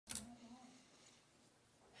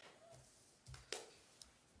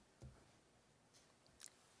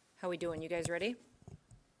How we doing? You guys ready?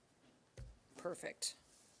 Perfect.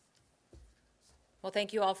 Well,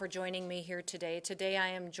 thank you all for joining me here today. Today I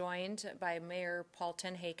am joined by Mayor Paul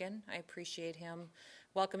Tenhaken. I appreciate him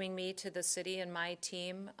welcoming me to the city and my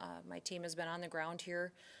team. My team has been on the ground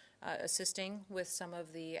here assisting with some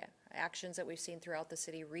of the actions that we've seen throughout the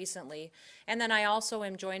city recently. And then I also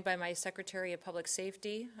am joined by my Secretary of Public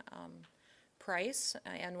Safety, Price,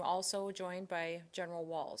 and also joined by General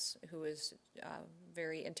Walls, who is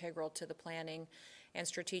very integral to the planning and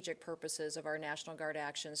strategic purposes of our National Guard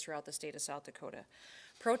actions throughout the state of South Dakota.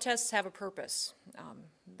 Protests have a purpose.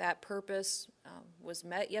 That purpose was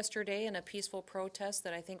met yesterday in a peaceful protest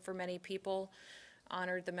that I think for many people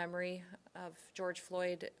honored the memory of George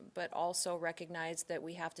Floyd, but also recognized that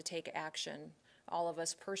we have to take action, all of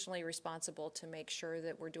us personally responsible, to make sure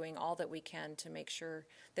that we're doing all that we can to make sure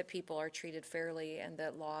that people are treated fairly and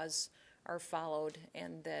that laws are followed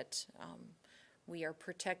and that we are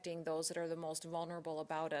protecting those that are the most vulnerable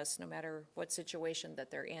about us, no matter what situation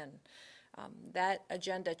that they're in. That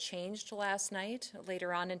agenda changed last night,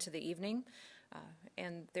 later on into the evening,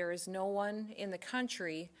 and there is no one in the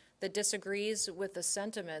country that disagrees with the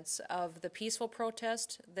sentiments of the peaceful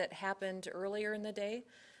protest that happened earlier in the day.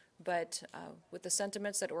 But with the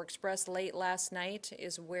sentiments that were expressed late last night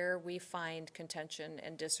is where we find contention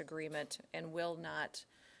and disagreement, and will not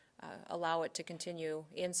allow it to continue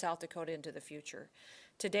in South Dakota into the future.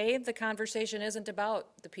 Today, the conversation isn't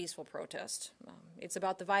about the peaceful protest. It's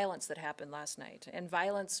about the violence that happened last night, and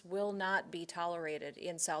violence will not be tolerated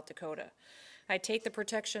in South Dakota. I take the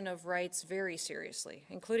protection of rights very seriously,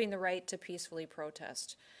 including the right to peacefully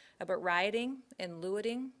protest. But rioting and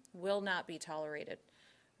looting will not be tolerated.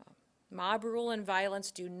 Mob rule and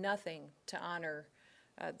violence do nothing to honor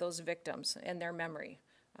those victims and their memory.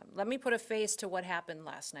 Let me put a face to what happened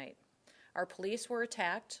last night. Our police were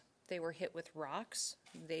attacked. They were hit with rocks.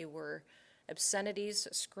 They were obscenities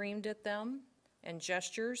screamed at them and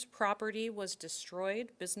gestures. Property was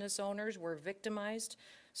destroyed. Business owners were victimized.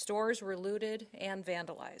 Stores were looted and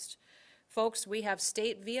vandalized. Folks, we have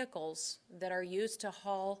state vehicles that are used to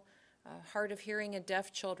haul hard of hearing and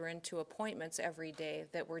deaf children to appointments every day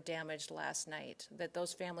that were damaged last night, that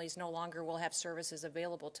those families no longer will have services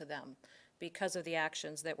available to them because of the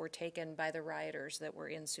actions that were taken by the rioters that were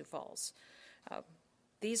in Sioux Falls.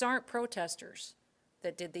 These aren't protesters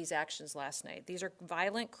that did these actions last night. These are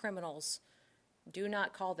violent criminals. Do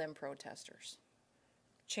not call them protesters.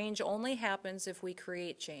 Change only happens if we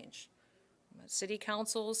create change. City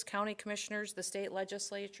councils, county commissioners, the state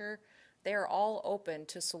legislature, they are all open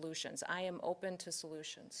to solutions. I am open to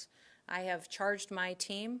solutions. I have charged my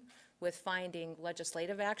team with finding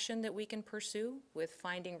legislative action that we can pursue, with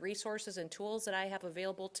finding resources and tools that I have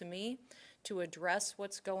available to me to address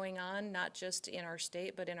what's going on, not just in our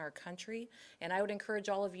state, but in our country. And I would encourage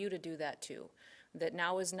all of you to do that too. That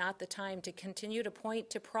now is not the time to continue to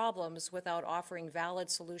point to problems without offering valid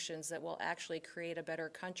solutions that will actually create a better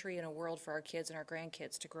country and a world for our kids and our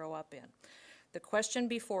grandkids to grow up in. The question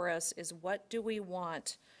before us is, what do we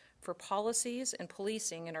want for policies and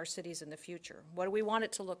policing in our cities in the future? What do we want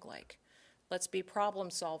it to look like? Let's be problem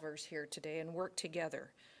solvers here today and work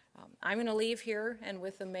together. I'm going to leave here, and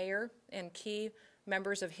with the mayor and key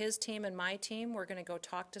members of his team and my team, we're going to go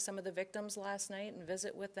talk to some of the victims last night and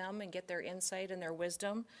visit with them and get their insight and their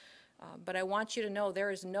wisdom. But I want you to know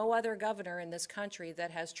there is no other governor in this country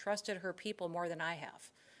that has trusted her people more than I have.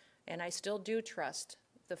 And I still do trust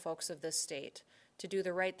the folks of this state to do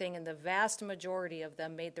the right thing, and the vast majority of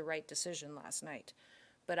them made the right decision last night.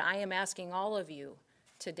 But I am asking all of you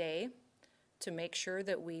today to make sure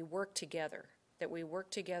that we work together,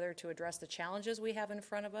 to address the challenges we have in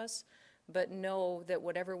front of us, but know that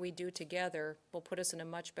whatever we do together will put us in a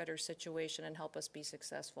much better situation and help us be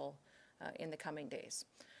successful in the coming days.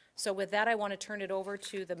 So with that, I want to turn it over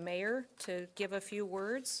to the mayor to give a few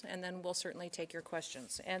words, and then we'll certainly take your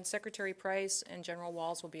questions. And Secretary Price and General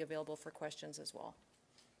Walls will be available for questions as well.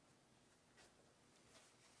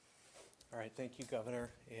 All right, thank you,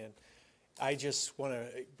 Governor. And I just want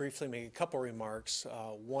to briefly make a couple remarks.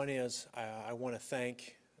 One is I want to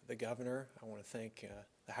thank the Governor. I want to thank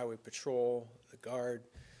the Highway Patrol, the Guard,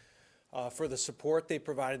 for the support they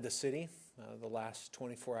provided the city the last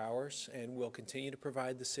 24 hours and will continue to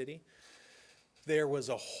provide the city. There was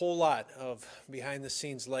a whole lot of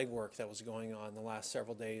behind-the-scenes legwork that was going on the last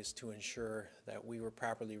several days to ensure that we were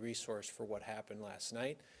properly resourced for what happened last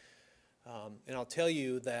night. And I'll tell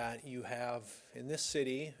you that you have in this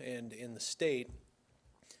city and in the state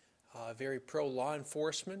very pro-law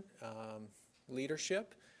enforcement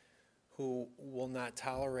leadership who will not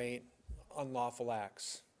tolerate unlawful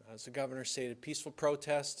acts. As the governor stated, peaceful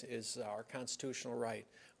protest is our constitutional right.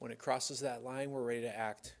 When it crosses that line, we're ready to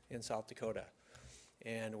act in South Dakota.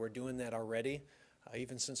 And we're doing that already.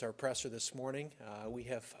 Even since our presser this morning, we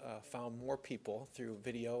have found more people through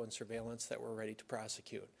video and surveillance that we're ready to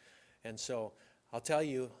prosecute. And so I'll tell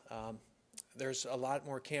you, there's a lot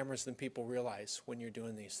more cameras than people realize when you're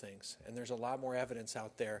doing these things. And there's a lot more evidence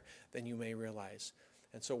out there than you may realize.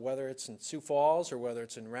 And so whether it's in Sioux Falls or whether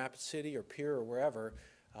it's in Rapid City or Pierre or wherever,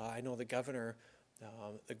 I know the governor,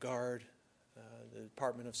 the Guard, the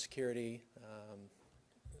Department of Security,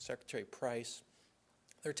 Secretary Price,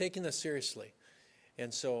 they're taking this seriously.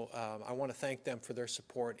 And so I want to thank them for their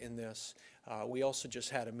support in this. We also just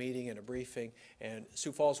had a meeting and a briefing, and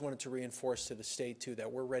Sioux Falls wanted to reinforce to the state, too, that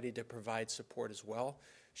we're ready to provide support as well,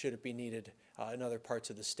 should it be needed in other parts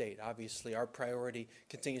of the state. Obviously, our priority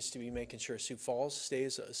continues to be making sure Sioux Falls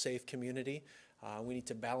stays a safe community. We need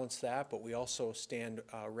to balance that, but we also stand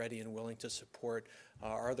ready and willing to support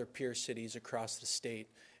our other peer cities across the state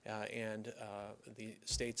and the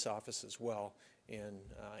state's office as well in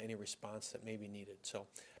any response that may be needed. So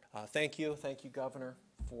thank you, Governor,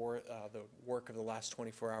 for the work of the last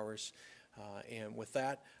 24 hours. And with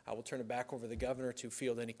that, I will turn it back over to the governor to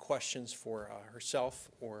field any questions for herself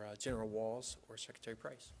or General Walls or Secretary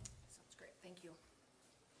Price. Sounds great. Thank you.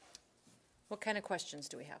 What kind of questions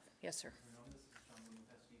do we have? Yes, sir.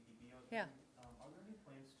 Yeah. Are there any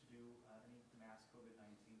plans to do any mass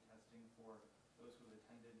COVID-19 testing for those who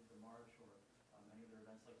attended the march or any other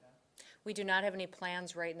events like that? We do not have any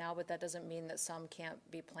plans right now, but that doesn't mean that some can't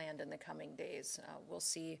be planned in the coming days. We'll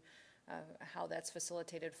see how that's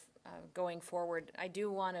facilitated going forward. I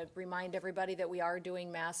do want to remind everybody that we are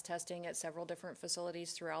doing mass testing at several different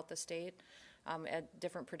facilities throughout the state, at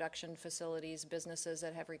different production facilities, businesses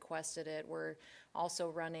that have requested it. We're also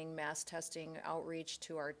running mass testing outreach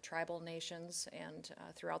to our tribal nations and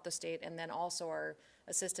throughout the state, and then also our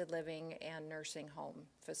assisted living and nursing home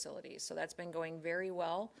facilities. So that's been going very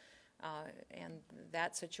well. And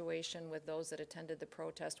that situation with those that attended the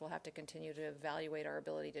protest, we'll have to continue to evaluate our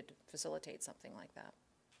ability to facilitate something like that.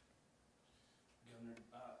 Governor,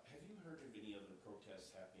 have you heard of any other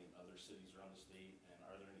protests happening in other cities around the state, and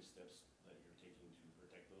are there any steps that you're taking to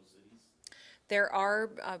protect those cities? There are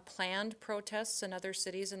planned protests in other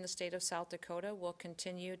cities in the state of South Dakota. We'll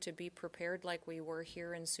continue to be prepared like we were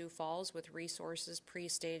here in Sioux Falls with resources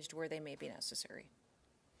pre-staged where they may be necessary.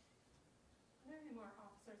 Are there any more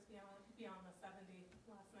officers beyond the 70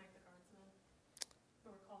 last night, the guardsmen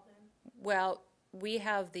who were called in? Well, we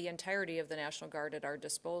have the entirety of the National Guard at our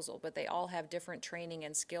disposal, but they all have different training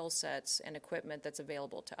and skill sets and equipment that's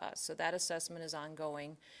available to us. So that assessment is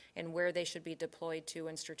ongoing, and where they should be deployed to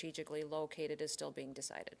and strategically located is still being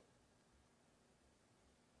decided.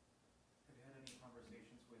 Have you had any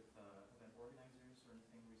conversations with event organizers or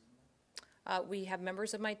anything recently? We have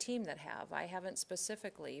members of my team that have. I haven't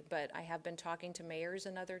specifically, but I have been talking to mayors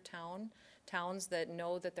in other towns that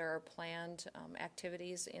know that there are planned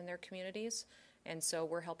activities in their communities. And so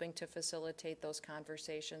we're helping to facilitate those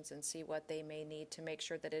conversations and see what they may need to make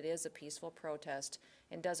sure that it is a peaceful protest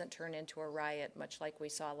and doesn't turn into a riot, much like we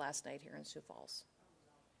saw last night here in Sioux Falls.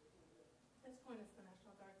 At this point, is the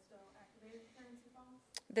National Guard still activated here in Sioux Falls?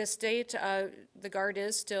 The state, the Guard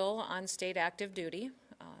is still on state active duty,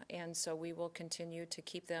 and so we will continue to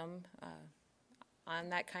keep them on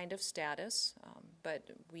that kind of status. But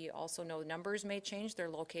we also know numbers may change, their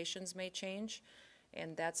locations may change,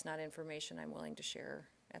 and that's not information I'm willing to share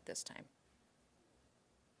at this time.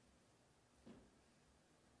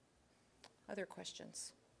 Other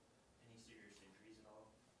questions? Any serious injuries at all?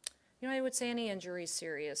 You know, I would say any injury is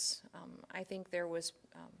serious. I think there was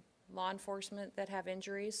law enforcement that have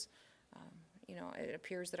injuries. You know, it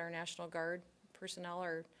appears that our National Guard personnel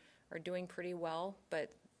are doing pretty well,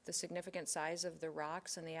 but the significant size of the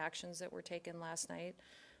rocks and the actions that were taken last night,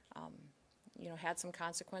 you know, had some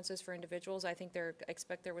consequences for individuals. I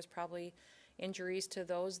expect there was probably injuries to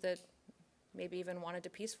those that maybe even wanted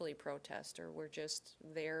to peacefully protest or were just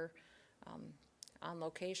there on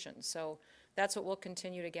location. So that's what we'll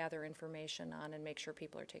continue to gather information on and make sure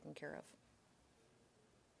people are taken care of.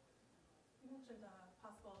 You mentioned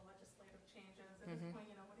possible legislative changes. At this point,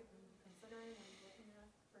 you know, what are you considering? What are you looking at?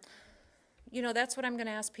 You know, that's what I'm going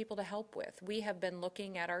to ask people to help with. We have been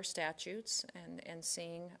looking at our statutes and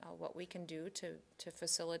seeing what we can do to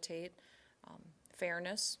facilitate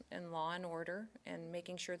fairness and law and order and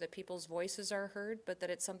making sure that people's voices are heard, but that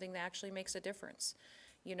it's something that actually makes a difference.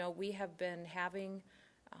 You know, we have been having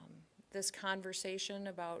this conversation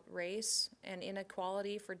about race and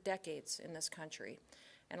inequality for decades in this country.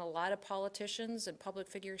 And a lot of politicians and public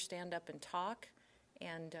figures stand up and talk,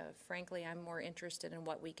 And frankly, I'm more interested in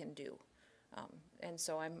what we can do. And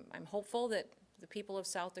so I'm hopeful that the people of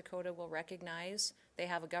South Dakota will recognize they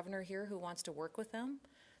have a governor here who wants to work with them,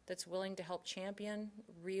 that's willing to help champion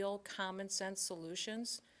real common sense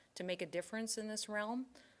solutions to make a difference in this realm,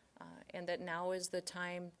 and that now is the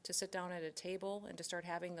time to sit down at a table and to start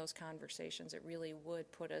having those conversations. It really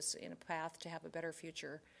would put us in a path to have a better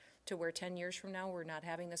future, to where 10 years from now we're not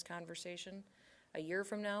having this conversation. A year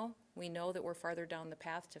from now, we know that we're farther down the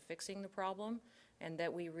path to fixing the problem, and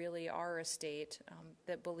that we really are a state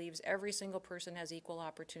that believes every single person has equal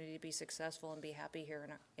opportunity to be successful and be happy here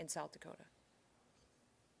in South Dakota.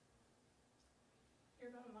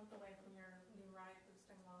 You're about a month away from your new riot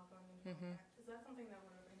boosting law going into effect. Is that something that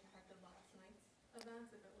would have impacted last night's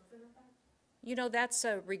events if it was in effect? You know, that's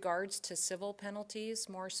regards to civil penalties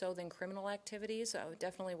more so than criminal activities.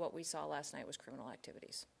 Definitely what we saw last night was criminal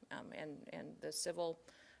activities. And the civil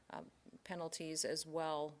penalties as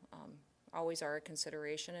well always are a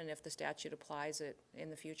consideration, and if the statute applies it in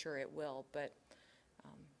the future, it will. But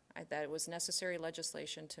that was necessary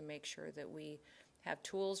legislation to make sure that we have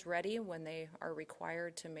tools ready when they are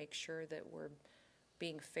required, to make sure that we're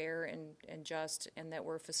being fair and just, and that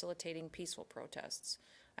we're facilitating peaceful protests.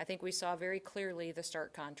 I think we saw very clearly the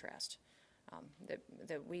stark contrast,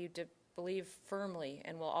 that we believe firmly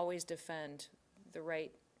and will always defend the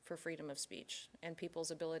right for freedom of speech and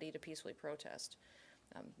people's ability to peacefully protest.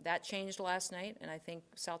 That changed last night, and I think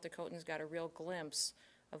South Dakotans got a real glimpse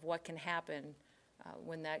of what can happen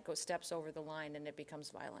when that steps over the line and it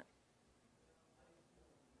becomes violent.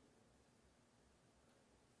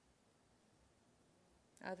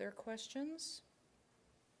 Other questions?